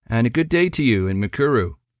and a good day to you in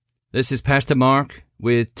Mikuru. This is Pastor Mark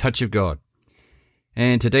with Touch of God.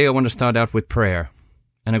 And today I want to start out with prayer.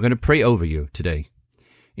 And I'm going to pray over you today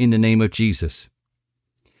in the name of Jesus.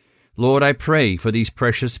 Lord, I pray for these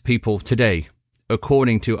precious people today,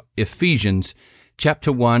 according to Ephesians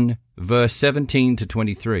chapter 1, verse 17 to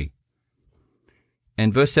 23.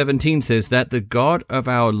 And verse 17 says that the God of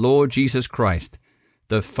our Lord Jesus Christ,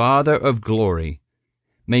 the Father of glory,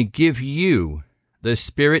 may give you the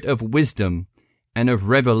spirit of wisdom and of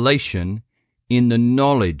revelation in the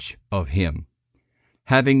knowledge of him,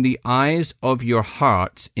 having the eyes of your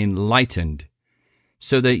hearts enlightened,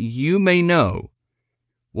 so that you may know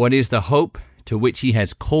what is the hope to which he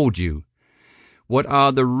has called you, what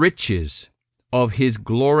are the riches of his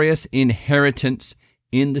glorious inheritance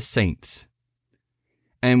in the saints,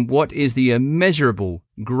 and what is the immeasurable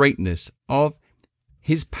greatness of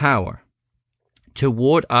his power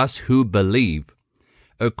toward us who believe,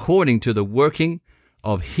 according to the working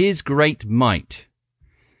of his great might,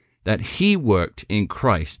 that he worked in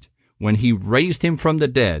Christ when he raised him from the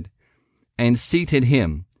dead and seated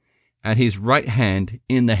him at his right hand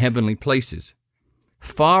in the heavenly places,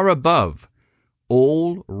 far above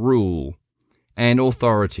all rule and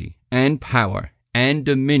authority and power and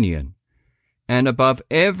dominion, and above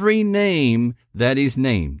every name that is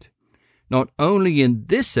named, not only in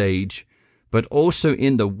this age, but also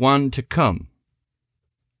in the one to come.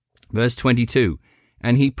 Verse 22,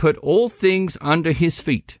 and he put all things under his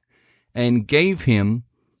feet, and gave him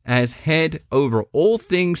as head over all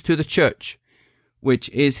things to the church, which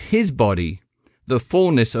is his body, the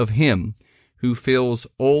fullness of him who fills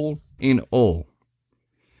all in all.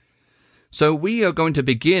 So we are going to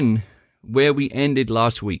begin where we ended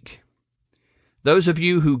last week. Those of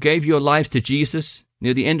you who gave your lives to Jesus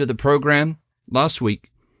near the end of the program last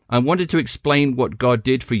week, I wanted to explain what God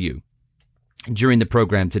did for you during the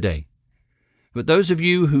program today. But those of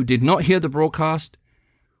you who did not hear the broadcast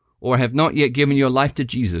or have not yet given your life to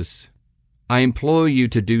Jesus, I implore you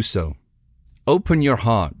to do so. Open your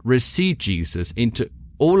heart, receive Jesus into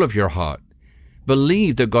all of your heart.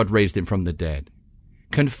 Believe that God raised him from the dead.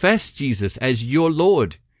 Confess Jesus as your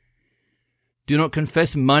Lord. Do not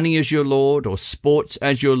confess money as your Lord or sports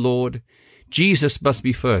as your Lord. Jesus must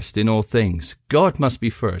be first in all things. God must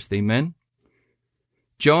be first. Amen.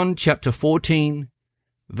 John chapter 14,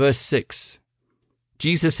 verse 6.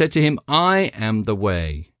 Jesus said to him, I am the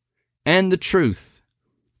way and the truth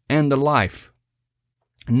and the life.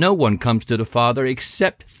 No one comes to the Father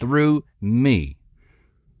except through me.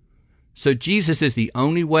 So Jesus is the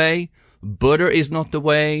only way. Buddha is not the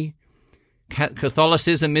way.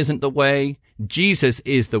 Catholicism isn't the way. Jesus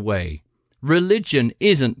is the way. Religion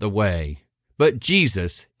isn't the way. But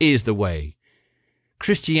Jesus is the way.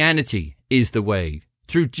 Christianity is the way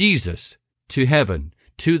through Jesus to heaven,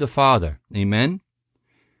 to the Father. Amen.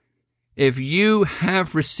 If you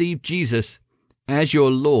have received Jesus as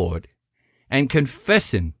your Lord and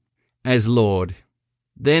confess him as Lord,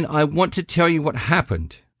 then I want to tell you what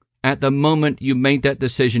happened at the moment you made that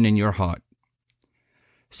decision in your heart.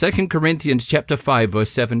 2 Corinthians chapter 5,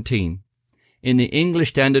 verse 17, in the English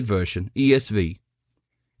Standard Version, ESV,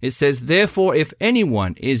 it says, therefore, if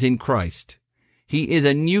anyone is in Christ, he is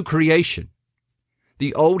a new creation.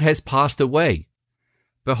 The old has passed away.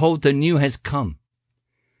 Behold, the new has come.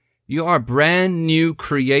 You are a brand new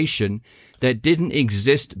creation that didn't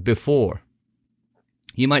exist before.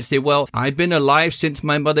 You might say, well, I've been alive since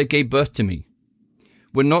my mother gave birth to me.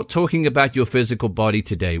 We're not talking about your physical body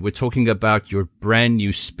today. We're talking about your brand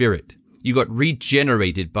new spirit. You got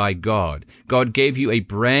regenerated by God. God gave you a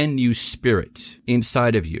brand new spirit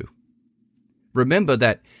inside of you. Remember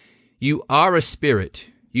that you are a spirit,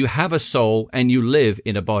 you have a soul, and you live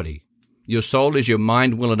in a body. Your soul is your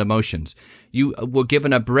mind, will, and emotions. You were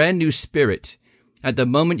given a brand new spirit at the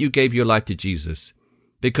moment you gave your life to Jesus,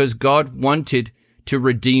 because God wanted to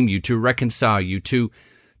redeem you, to reconcile you, to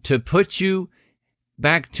put you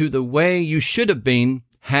back to the way you should have been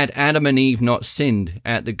had Adam and Eve not sinned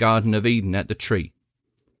at the Garden of Eden, at the tree.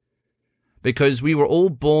 Because we were all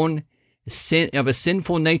born of a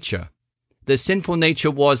sinful nature. The sinful nature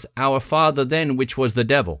was our father then, which was the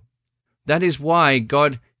devil. That is why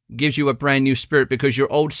God gives you a brand new spirit, because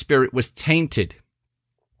your old spirit was tainted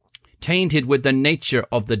with the nature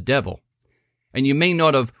of the devil. And you may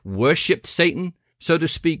not have worshipped Satan, so to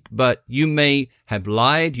speak, but you may have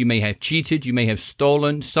lied, you may have cheated, you may have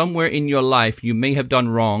stolen. Somewhere in your life you may have done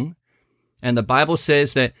wrong. And the Bible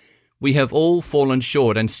says that we have all fallen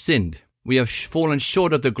short and sinned. We have fallen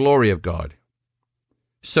short of the glory of God.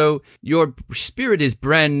 So your spirit is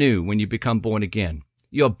brand new when you become born again.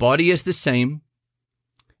 Your body is the same.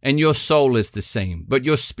 and your soul is the same, but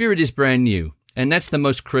your spirit is brand new. And that's the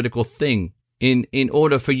most critical thing in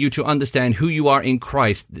order for you to understand who you are in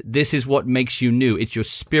Christ. This is what makes you new. It's your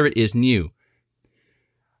spirit is new.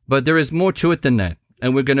 But there is more to it than that.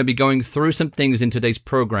 And we're going to be going through some things in today's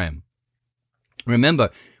program. Remember,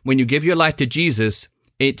 when you give your life to Jesus,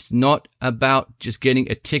 it's not about just getting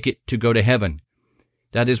a ticket to go to heaven.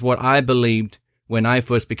 That is what I believed when I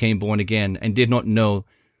first became born again and did not know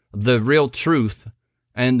the real truth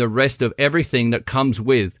and the rest of everything that comes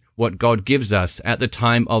with what God gives us at the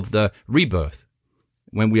time of the rebirth,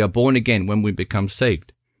 when we are born again, when we become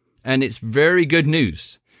saved. And it's very good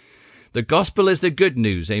news. The gospel is the good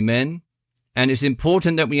news, amen? And it's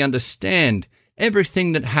important that we understand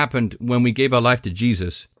everything that happened when we gave our life to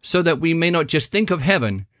Jesus, so that we may not just think of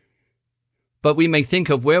heaven, but we may think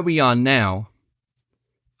of where we are now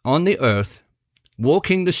on the earth,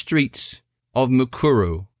 walking the streets of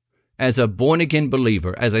Mukuru as a born-again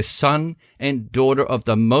believer, as a son and daughter of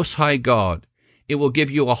the Most High God. It will give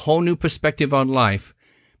you a whole new perspective on life,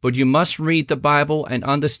 but you must read the Bible and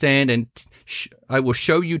understand, and I will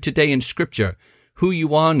show you today in Scripture who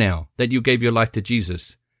you are now that you gave your life to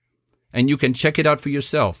Jesus. And you can check it out for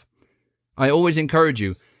yourself. I always encourage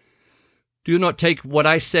you, do not take what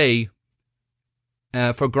I say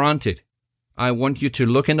for granted. I want you to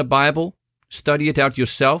look in the Bible, study it out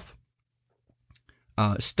yourself,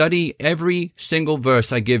 study every single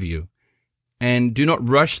verse I give you, and do not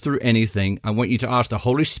rush through anything. I want you to ask the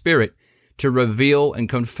Holy Spirit to reveal and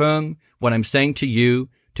confirm what I'm saying to you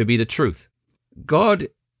to be the truth. God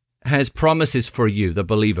has promises for you, the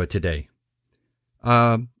believer, today.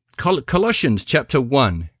 Colossians chapter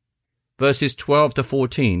 1, verses 12 to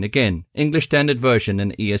 14. Again, English Standard Version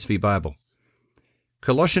and ESV Bible.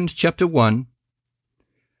 Colossians chapter 1,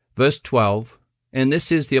 verse 12. And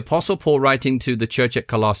this is the Apostle Paul writing to the church at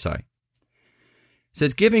Colossae. It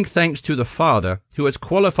says, giving thanks to the Father who has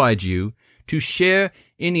qualified you to share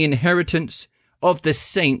in the inheritance of the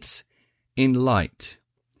saints in light.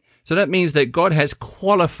 So that means that God has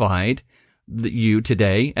qualified you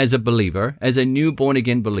today as a believer, as a new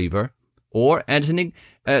born-again believer, or as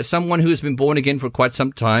someone who has been born again for quite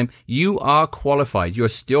some time. You are qualified. You're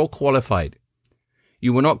still qualified.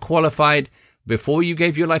 You were not qualified before you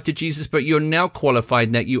gave your life to Jesus, but you're now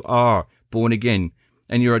qualified that you are born again,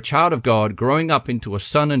 and you're a child of God growing up into a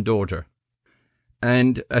son and daughter.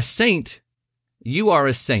 And a saint, you are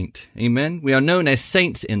a saint. Amen? We are known as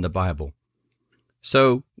saints in the Bible.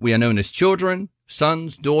 So we are known as children,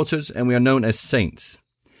 sons, daughters, and we are known as saints.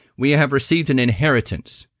 We have received an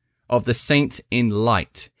inheritance of the saints in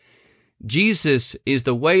light. Jesus is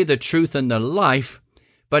the way, the truth, and the life,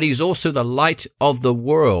 but he's also the light of the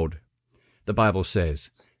world, the Bible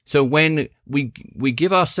says. So when we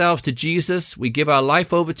give ourselves to Jesus, we give our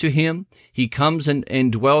life over to him, he comes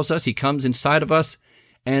and dwells us, he comes inside of us,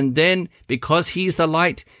 and then because he's the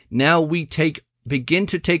light, now we begin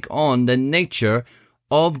to take on the nature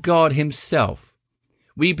of God himself.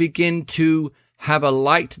 We begin to have a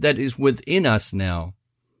light that is within us now.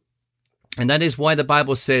 And that is why the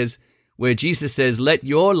Bible says, where Jesus says, let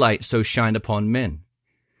your light so shine upon men.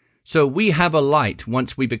 So we have a light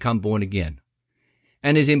once we become born again.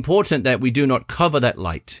 And it's important that we do not cover that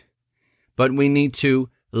light, but we need to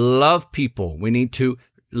love people. We need to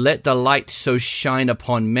let the light so shine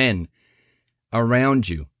upon men around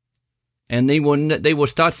you. And they will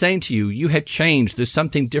start saying to you, you have changed. There's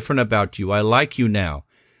something different about you. I like you now.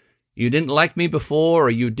 You didn't like me before, or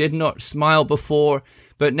you did not smile before,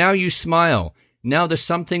 but now you smile. Now there's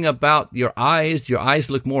something about your eyes. Your eyes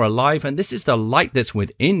look more alive. And this is the light that's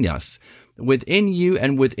within us, within you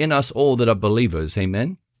and within us all that are believers.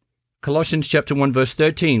 Amen. Colossians chapter 1, verse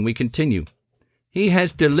 13, we continue. He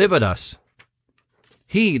has delivered us.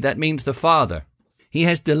 He, that means the Father. He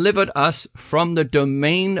has delivered us from the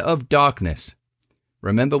domain of darkness.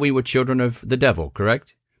 Remember, we were children of the devil,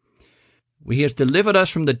 correct? He has delivered us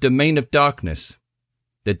from the domain of darkness.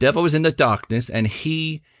 The devil is in the darkness, and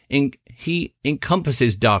he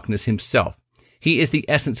encompasses darkness himself. He is the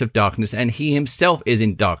essence of darkness, and he himself is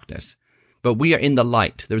in darkness. But we are in the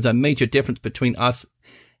light. There's a major difference between us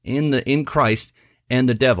in Christ and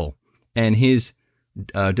the devil and his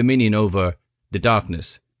dominion over the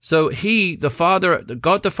darkness. So he, the Father,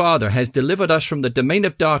 God the Father, has delivered us from the domain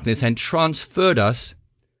of darkness and transferred us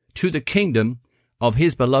to the kingdom of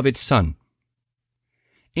his beloved Son,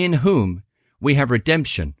 in whom we have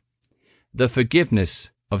redemption, the forgiveness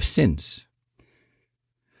of sins.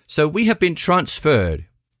 So we have been transferred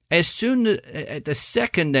As soon as, at the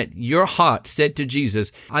second that your heart said to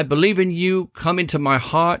Jesus, I believe in you, come into my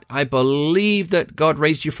heart. I believe that God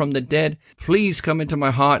raised you from the dead. Please come into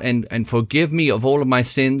my heart and forgive me of all of my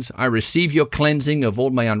sins. I receive your cleansing of all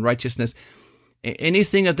my unrighteousness.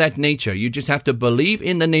 Anything of that nature, you just have to believe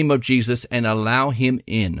in the name of Jesus and allow him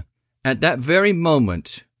in. At that very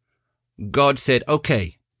moment, God said,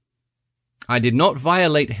 okay, I did not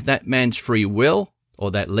violate that man's free will or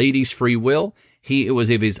that lady's free will. It was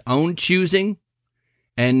of his own choosing.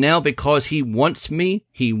 And now because he wants me,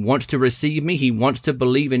 he wants to receive me, he wants to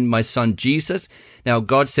believe in my son Jesus. Now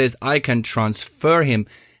God says I can transfer him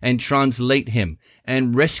and translate him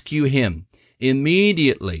and rescue him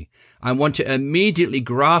immediately. I want to immediately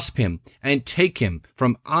grasp him and take him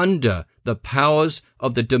from under the powers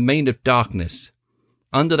of the domain of darkness,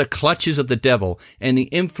 under the clutches of the devil and the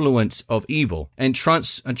influence of evil. I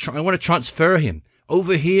want to transfer him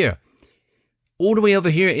over here, all the way over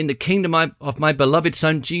here in the kingdom of my beloved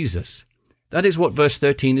son Jesus. That is what verse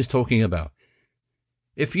 13 is talking about.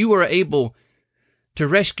 If you were able to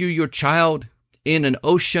rescue your child in an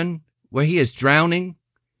ocean where he is drowning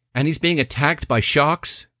and he's being attacked by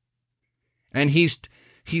sharks, and he's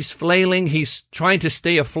flailing, he's trying to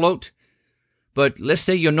stay afloat, but let's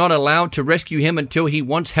say you're not allowed to rescue him until he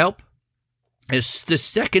wants help. As the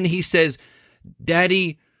second he says,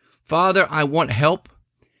 Daddy, Father, I want help,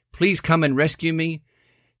 please come and rescue me,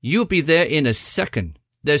 you'll be there in a second.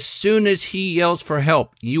 As soon as he yells for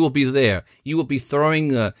help, you will be there. You will be throwing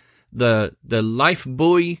the life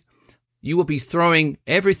buoy. You will be throwing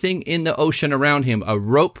everything in the ocean around him, a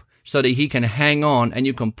rope, so that he can hang on and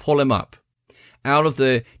you can pull him up out of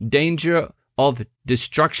the danger of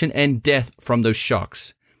destruction and death from those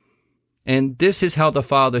sharks. And this is how the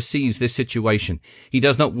Father sees this situation. He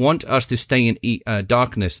does not want us to stay in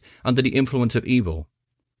darkness under the influence of evil.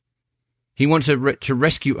 He wants to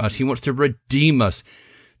rescue us. He wants to redeem us,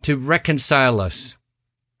 to reconcile us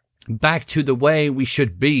back to the way we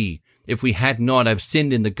should be if we had not have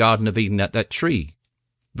sinned in the Garden of Eden at that tree.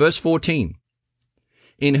 Verse 14,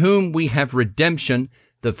 in whom we have redemption,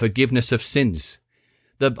 the forgiveness of sins.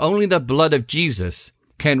 Only the blood of Jesus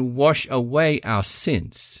can wash away our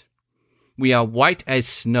sins. We are white as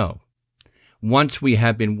snow once we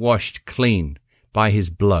have been washed clean by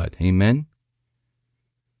his blood. Amen.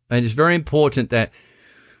 And it's very important that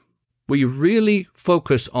we really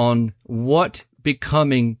focus on what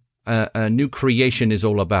becoming a new creation is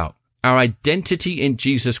all about. Our identity in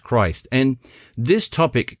Jesus Christ. And this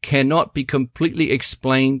topic cannot be completely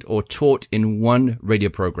explained or taught in one radio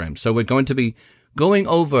program. So we're going to be going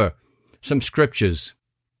over some scriptures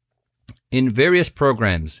in various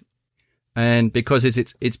programs. And because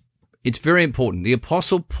it's very important. The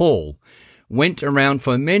Apostle Paul went around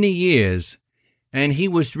for many years and he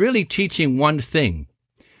was really teaching one thing.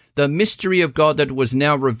 The mystery of God that was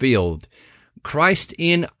now revealed. Christ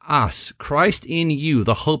in us, Christ in you,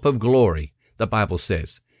 the hope of glory, the Bible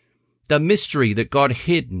says. The mystery that God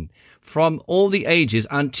hidden from all the ages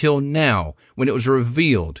until now, when it was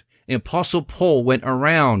revealed. The Apostle Paul went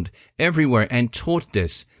around everywhere and taught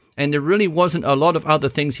this. And there really wasn't a lot of other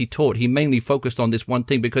things he taught. He mainly focused on this one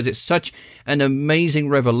thing because it's such an amazing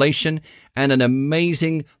revelation and an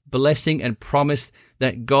amazing blessing and promise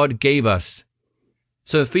that God gave us.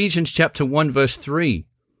 So Ephesians chapter 1 verse 3.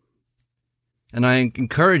 And I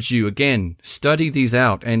encourage you, again, study these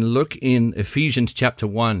out and look in Ephesians chapter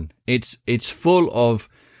 1. It's full of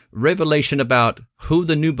revelation about who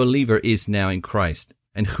the new believer is now in Christ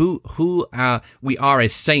and who we are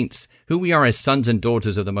as saints, who we are as sons and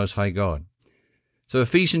daughters of the Most High God. So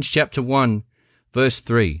Ephesians chapter 1, verse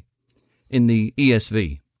 3 in the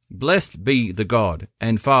ESV. Blessed be the God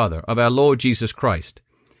and Father of our Lord Jesus Christ,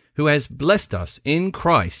 who has blessed us in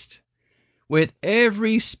Christ with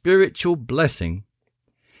every spiritual blessing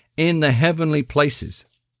in the heavenly places.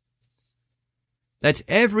 That's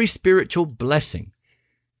every spiritual blessing.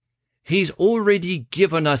 He's already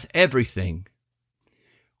given us everything.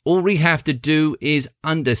 All we have to do is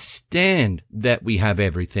understand that we have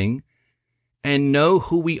everything and know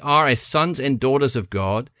who we are as sons and daughters of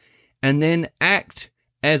God, and then act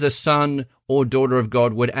as a son or daughter of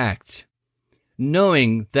God would act,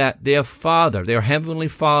 knowing that their Father, their Heavenly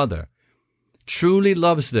Father, truly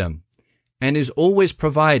loves them and is always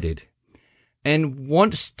provided and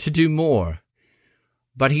wants to do more.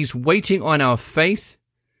 But he's waiting on our faith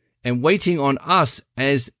and waiting on us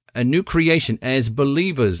as a new creation, as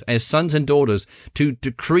believers, as sons and daughters, to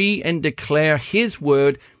decree and declare his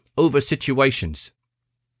word over situations.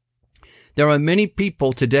 There are many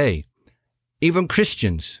people today, even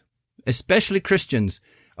Christians, especially Christians,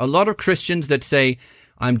 a lot of Christians that say,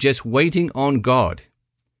 I'm just waiting on God.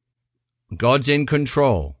 God's in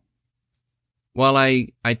control. Well, I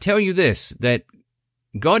tell you this, that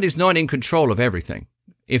God is not in control of everything.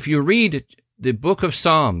 If you read the book of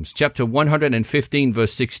Psalms, chapter 115,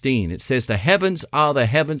 verse 16, it says, "The heavens are the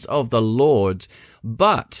heavens of the Lord,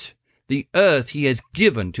 but the earth he has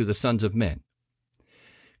given to the sons of men."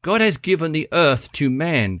 God has given the earth to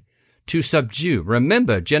man to subdue.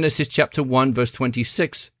 Remember Genesis chapter 1, verse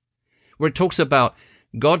 26, where it talks about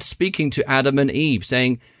God speaking to Adam and Eve,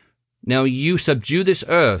 saying, "Now you subdue this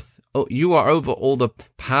earth. You are over all the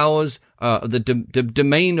powers, the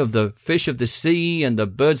domain of the fish of the sea and the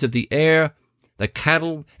birds of the air, the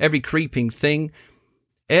cattle, every creeping thing."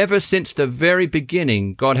 Ever since the very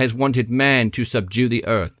beginning, God has wanted man to subdue the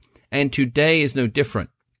earth. And today is no different.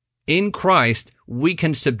 In Christ, we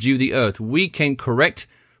can subdue the earth. We can correct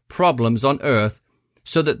problems on earth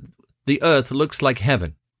so that the earth looks like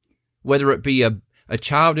heaven. Whether it be a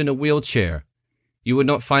child in a wheelchair, you would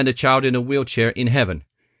not find a child in a wheelchair in heaven.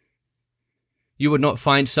 You would not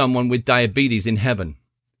find someone with diabetes in heaven.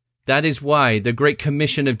 That is why the great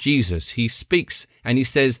commission of Jesus, he speaks and he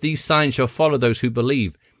says, "These signs shall follow those who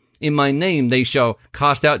believe. In my name they shall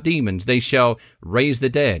cast out demons. They shall raise the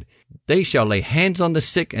dead. They shall lay hands on the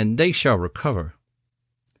sick and they shall recover."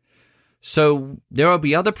 So there will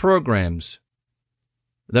be other programs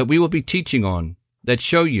that we will be teaching on that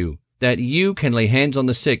show you that you can lay hands on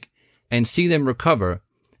the sick and see them recover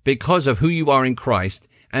because of who you are in Christ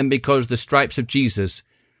and because the stripes of Jesus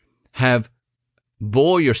have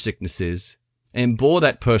bore your sicknesses and bore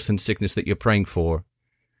that person's sickness that you're praying for.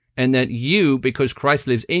 And that you, because Christ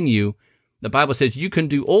lives in you, the Bible says you can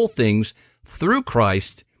do all things through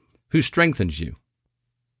Christ who strengthens you.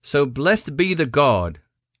 So blessed be the God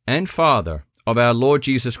and Father of our Lord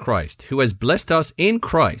Jesus Christ, who has blessed us in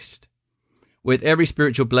Christ with every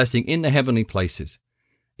spiritual blessing in the heavenly places,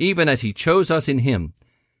 even as he chose us in him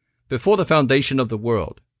before the foundation of the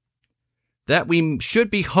world, that we should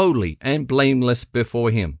be holy and blameless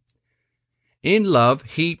before him. In love,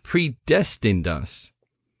 he predestined us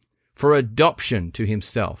for adoption to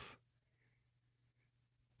himself.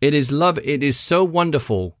 It is love. It is so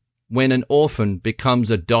wonderful when an orphan becomes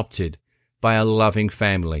adopted by a loving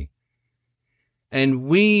family. And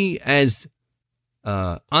we as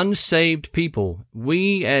unsaved people,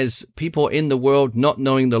 we as people in the world not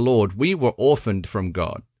knowing the Lord, we were orphaned from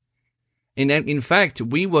God. In fact,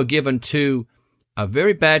 we were given to a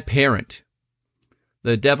very bad parent,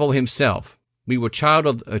 the devil himself. We were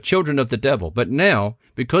children of the devil. But now,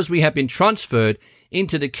 because we have been transferred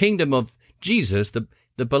into the kingdom of Jesus, the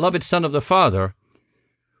beloved Son of the Father,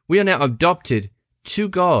 we are now adopted to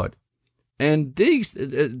God. And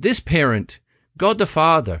this parent, God the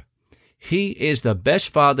Father, he is the best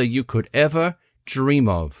father you could ever dream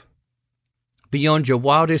of, beyond your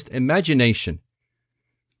wildest imagination.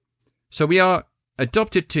 So we are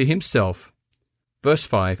adopted to himself, verse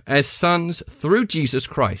 5, as sons through Jesus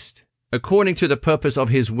Christ, according to the purpose of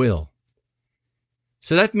his will.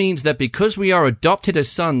 So that means that because we are adopted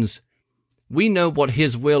as sons, we know what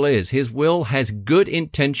his will is. His will has good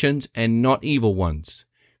intentions and not evil ones.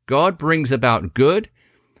 God brings about good.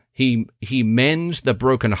 He mends the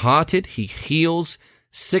brokenhearted. He heals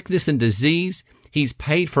sickness and disease. He's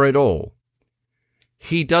paid for it all.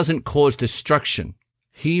 He doesn't cause destruction.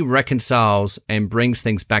 He reconciles and brings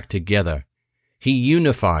things back together. He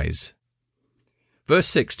unifies. Verse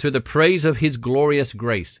 6, to the praise of his glorious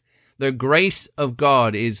grace. The grace of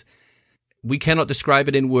God is, we cannot describe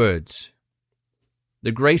it in words.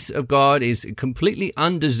 The grace of God is completely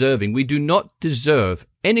undeserving. We do not deserve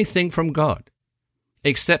anything from God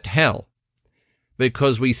except hell,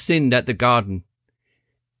 because we sinned at the garden,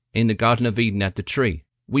 in the Garden of Eden at the tree.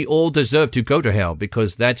 We all deserve to go to hell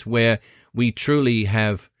because that's where we truly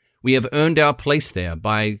have earned our place there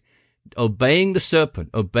by obeying the serpent,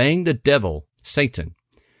 obeying the devil, Satan,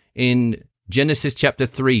 in Genesis chapter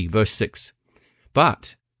 3, verse 6.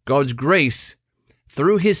 But God's grace,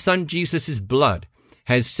 through his Son Jesus' blood,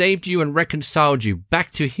 has saved you and reconciled you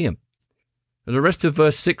back to him. And the rest of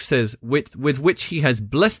verse 6 says, with which he has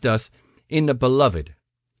blessed us in the beloved.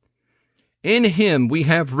 In him we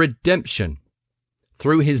have redemption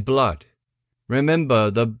through his blood.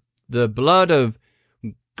 Remember, the blood of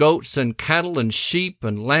goats and cattle and sheep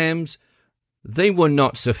and lambs, they were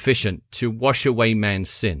not sufficient to wash away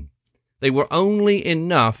man's sin. They were only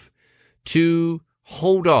enough to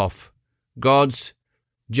hold off God's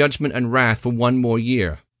judgment and wrath for one more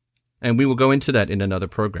year. And we will go into that in another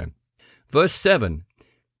program. Verse 7,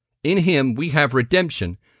 in him we have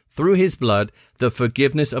redemption through his blood, the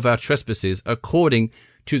forgiveness of our trespasses, according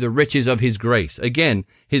to the riches of his grace. Again,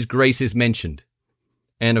 his grace is mentioned.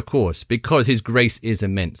 And of course, because his grace is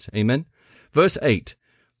immense. Amen. Verse 8,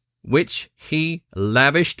 which he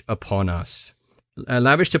lavished upon us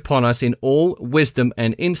in all wisdom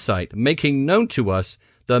and insight, making known to us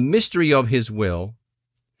the mystery of his will,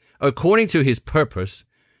 according to his purpose,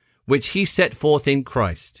 which he set forth in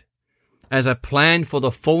Christ, as a plan for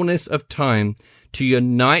the fullness of time to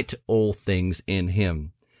unite all things in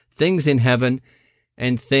him, things in heaven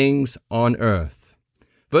and things on earth.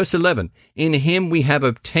 Verse 11, in him we have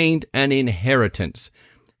obtained an inheritance,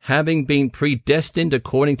 having been predestined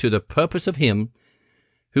according to the purpose of him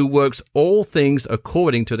who works all things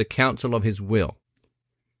according to the counsel of his will,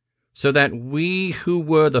 so that we who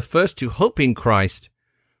were the first to hope in Christ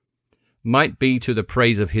might be to the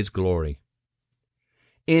praise of his glory.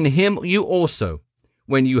 In him you also,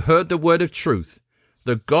 when you heard the word of truth,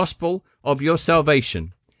 the gospel of your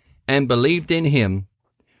salvation, and believed in him,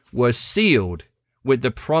 were sealed with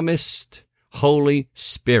the promised Holy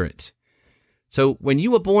Spirit. So when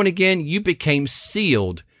you were born again, you became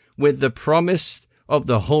sealed with the promise of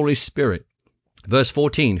the Holy Spirit. Verse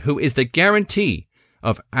 14, who is the guarantee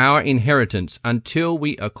of our inheritance until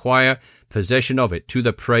we acquire possession of it to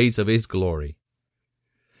the praise of his glory.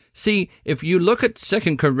 See, if you look at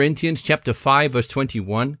 2 Corinthians chapter 5, verse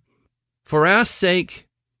 21, for our sake,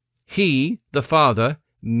 he, the Father,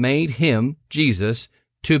 made him, Jesus,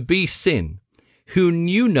 to be sin, who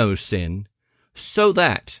knew no sin, so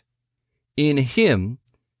that in him,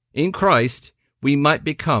 in Christ, we might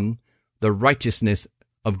become the righteousness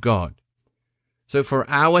of God. So for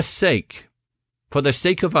our sake, for the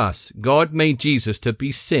sake of us, God made Jesus to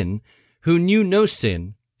be sin, who knew no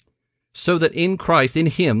sin, so that in Christ, in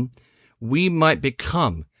him, we might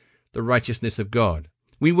become the righteousness of God.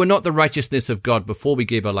 We were not the righteousness of God before we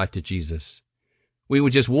gave our life to Jesus. We were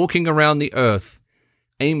just walking around the earth,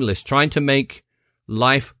 aimless, trying to make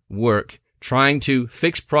life work, trying to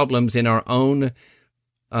fix problems in our own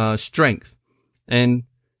strength. And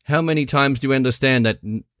how many times do we understand that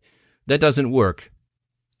that doesn't work?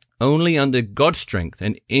 Only under God's strength,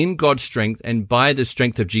 and in God's strength, and by the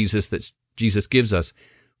strength of Jesus that Jesus gives us,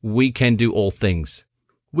 we can do all things.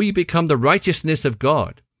 We become the righteousness of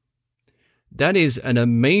God. That is an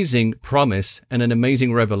amazing promise and an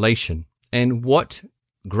amazing revelation. And what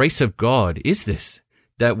grace of God is this?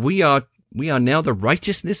 That we are now the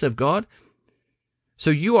righteousness of God? So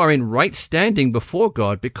you are in right standing before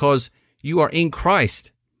God because you are in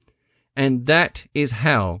Christ. And that is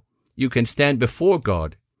how you can stand before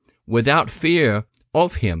God without fear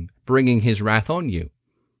of him bringing his wrath on you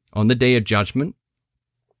on the day of judgment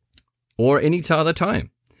or any other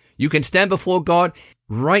time. You can stand before God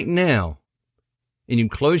right now, and you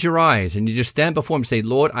close your eyes and you just stand before him and say,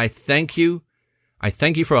 Lord, I thank you. I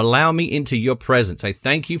thank you for allowing me into your presence. I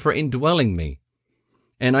thank you for indwelling me.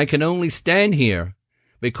 And I can only stand here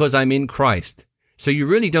because I'm in Christ. So you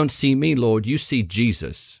really don't see me, Lord. You see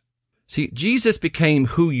Jesus. See, Jesus became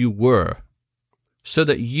who you were so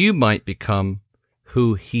that you might become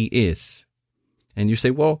who he is. And you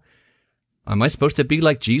say, well, am I supposed to be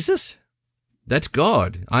like Jesus? That's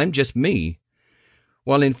God. I'm just me.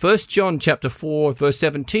 Well, in 1 John chapter 4, verse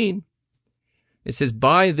 17, it says,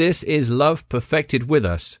 by this is love perfected with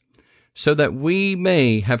us, so that we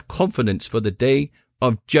may have confidence for the day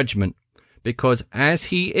of judgment, because as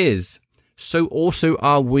he is, so also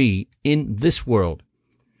are we in this world.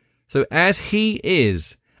 So as he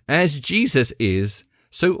is, as Jesus is,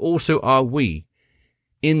 so also are we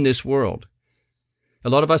in this world. A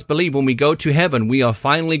lot of us believe when we go to heaven, we are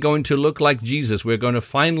finally going to look like Jesus. We're going to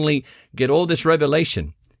finally get all this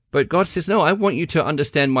revelation. But God says, no, I want you to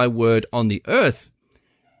understand my word on the earth.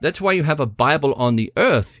 That's why you have a Bible on the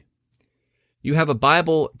earth. You have a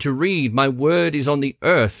Bible to read. My word is on the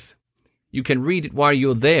earth. You can read it while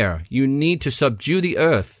you're there. You need to subdue the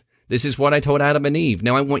earth. This is what I told Adam and Eve.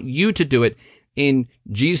 Now I want you to do it in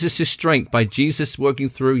Jesus' strength, by Jesus working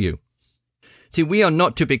through you. See, we are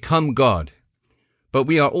not to become God, but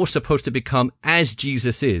we are all supposed to become as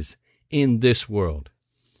Jesus is in this world.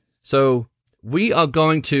 So we are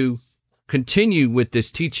going to continue with this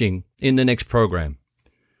teaching in the next program.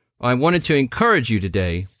 I wanted to encourage you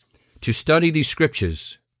today to study these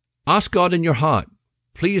scriptures. Ask God in your heart,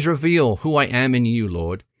 please reveal who I am in you,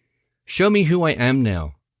 Lord. Show me who I am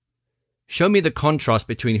now. Show me the contrast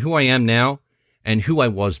between who I am now and who I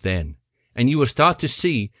was then. And you will start to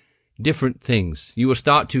see different things. You will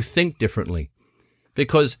start to think differently.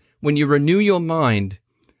 Because when you renew your mind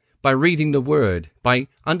by reading the Word, by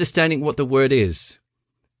understanding what the Word is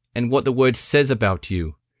and what the Word says about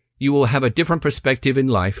you, you will have a different perspective in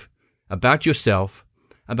life, about yourself,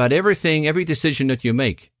 about everything, every decision that you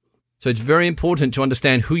make. So it's very important to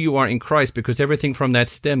understand who you are in Christ, because everything from that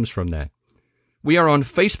stems from that. We are on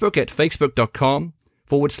Facebook at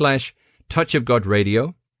facebook.com/Touch of God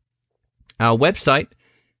Radio. Our website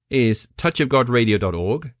is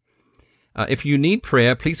touchofgodradio.org. If you need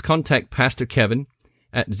prayer, please contact Pastor Kevin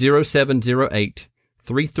at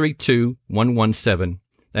 0708-332-117.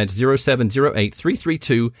 That's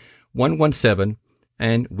 0708-332-117,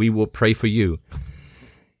 and we will pray for you.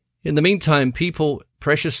 In the meantime, people,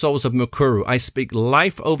 precious souls of Mukuru, I speak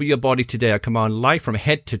life over your body today. I command life from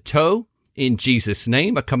head to toe in Jesus'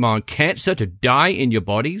 name. I command cancer to die in your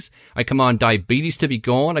bodies. I command diabetes to be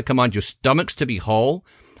gone. I command your stomachs to be whole.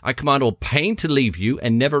 I command all pain to leave you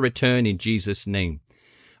and never return in Jesus' name.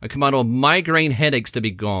 I command all migraine headaches to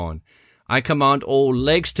be gone. I command all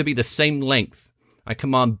legs to be the same length. I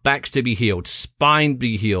command backs to be healed, spine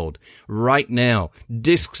be healed right now,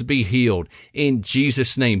 discs be healed in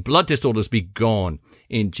Jesus' name, blood disorders be gone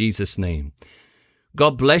in Jesus' name.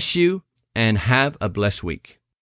 God bless you and have a blessed week.